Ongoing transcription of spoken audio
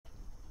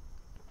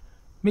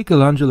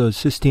Michelangelo's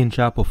Sistine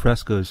Chapel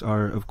frescoes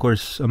are, of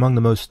course, among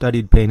the most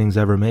studied paintings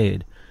ever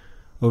made.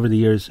 Over the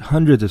years,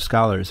 hundreds of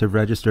scholars have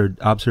registered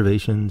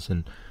observations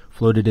and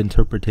floated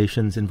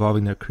interpretations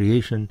involving their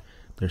creation,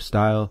 their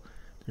style,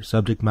 their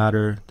subject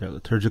matter, their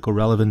liturgical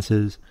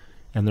relevances,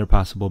 and their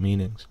possible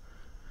meanings.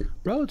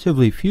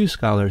 Relatively few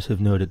scholars have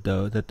noted,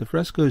 though, that the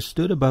frescoes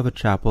stood above a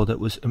chapel that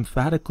was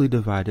emphatically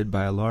divided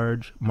by a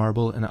large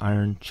marble and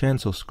iron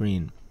chancel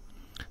screen.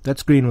 That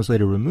screen was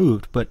later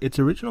removed, but its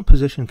original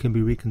position can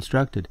be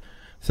reconstructed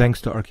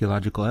thanks to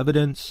archaeological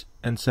evidence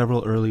and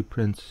several early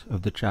prints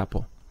of the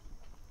chapel.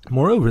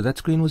 Moreover, that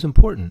screen was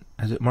important,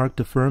 as it marked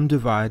a firm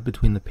divide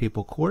between the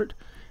papal court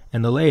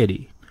and the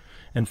laity,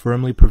 and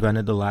firmly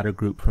prevented the latter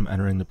group from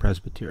entering the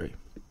presbytery.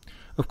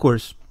 Of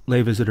course,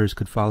 lay visitors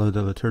could follow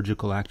the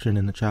liturgical action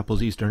in the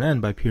chapel's eastern end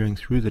by peering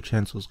through the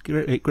chancel's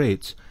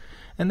grates,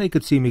 and they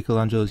could see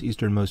Michelangelo's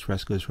easternmost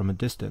frescoes from a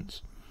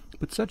distance.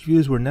 But such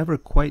views were never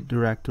quite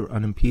direct or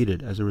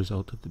unimpeded as a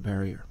result of the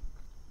barrier.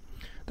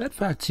 That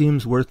fact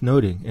seems worth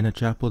noting in a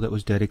chapel that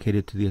was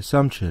dedicated to the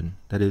Assumption,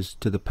 that is,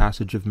 to the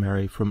passage of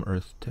Mary from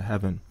earth to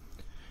heaven.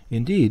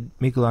 Indeed,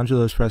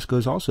 Michelangelo's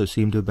frescoes also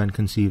seem to have been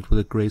conceived with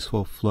a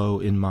graceful flow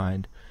in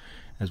mind.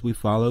 As we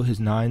follow his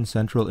 9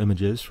 central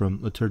images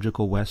from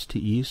liturgical west to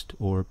east,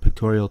 or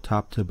pictorial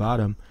top to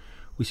bottom,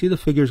 we see the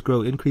figures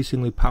grow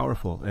increasingly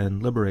powerful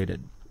and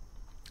liberated.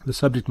 The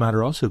subject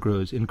matter also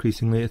grows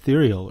increasingly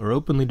ethereal or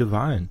openly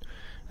divine.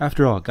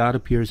 After all, God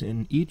appears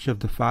in each of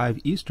the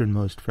 5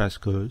 easternmost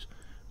frescoes,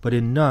 but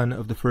in none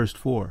of the first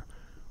 4,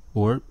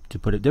 or, to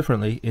put it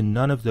differently, in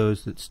none of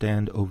those that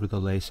stand over the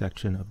lay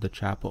section of the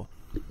chapel.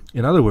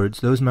 In other words,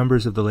 those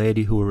members of the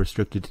laity who were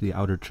restricted to the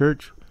outer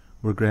church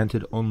were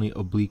granted only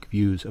oblique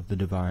views of the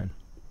divine.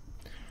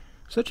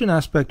 Such an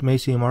aspect may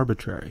seem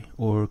arbitrary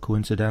or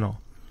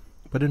coincidental,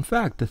 but in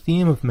fact the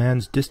theme of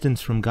man's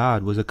distance from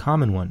God was a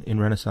common one in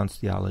Renaissance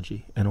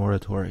theology and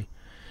oratory,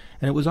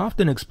 and it was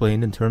often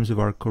explained in terms of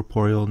our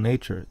corporeal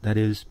nature, that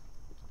is,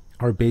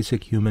 our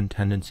basic human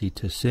tendency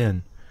to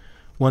sin.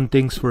 One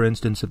thinks, for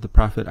instance, of the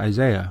prophet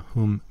Isaiah,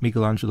 whom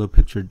Michelangelo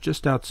pictured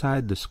just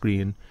outside the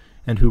screen,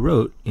 and who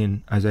wrote,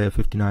 in Isaiah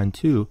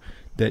 59:2,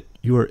 that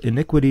your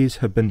iniquities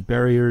have been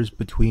barriers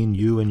between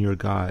you and your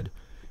God,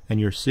 and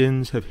your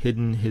sins have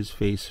hidden his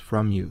face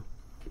from you.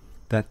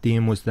 That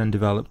theme was then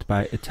developed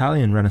by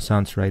Italian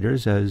Renaissance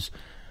writers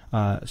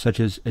such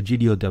as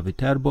Egidio da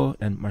Viterbo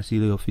and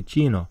Marsilio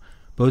Ficino,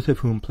 both of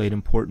whom played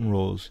important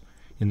roles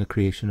in the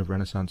creation of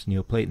Renaissance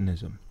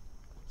Neoplatonism.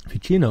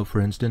 Ficino, for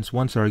instance,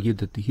 once argued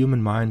that the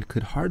human mind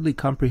could hardly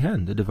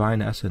comprehend the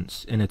divine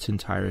essence in its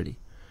entirety.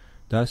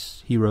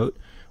 Thus, he wrote,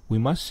 "We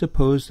must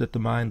suppose that the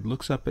mind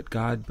looks up at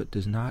God but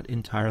does not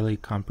entirely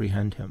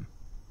comprehend him."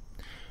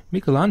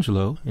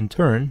 Michelangelo, in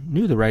turn,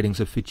 knew the writings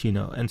of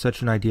Ficino, and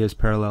such an idea is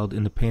paralleled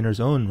in the painter's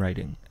own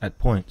writing, at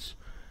points.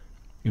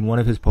 In one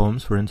of his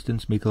poems, for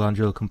instance,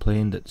 Michelangelo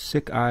complained that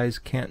sick eyes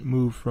can't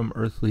move from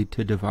earthly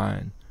to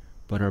divine,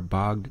 but are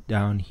bogged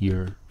down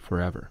here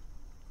forever.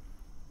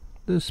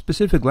 The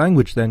specific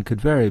language then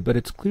could vary, but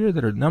it's clear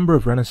that a number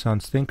of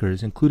Renaissance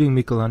thinkers, including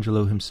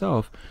Michelangelo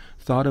himself,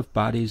 thought of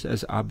bodies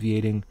as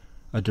obviating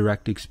a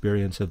direct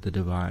experience of the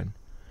divine.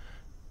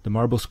 The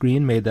marble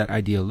screen made that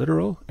idea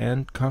literal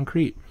and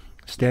concrete.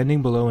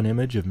 Standing below an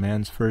image of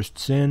man's first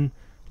sin,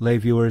 lay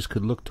viewers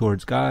could look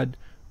towards God,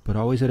 but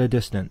always at a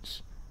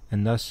distance,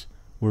 and thus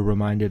were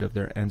reminded of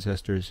their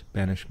ancestors'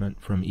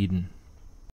 banishment from Eden.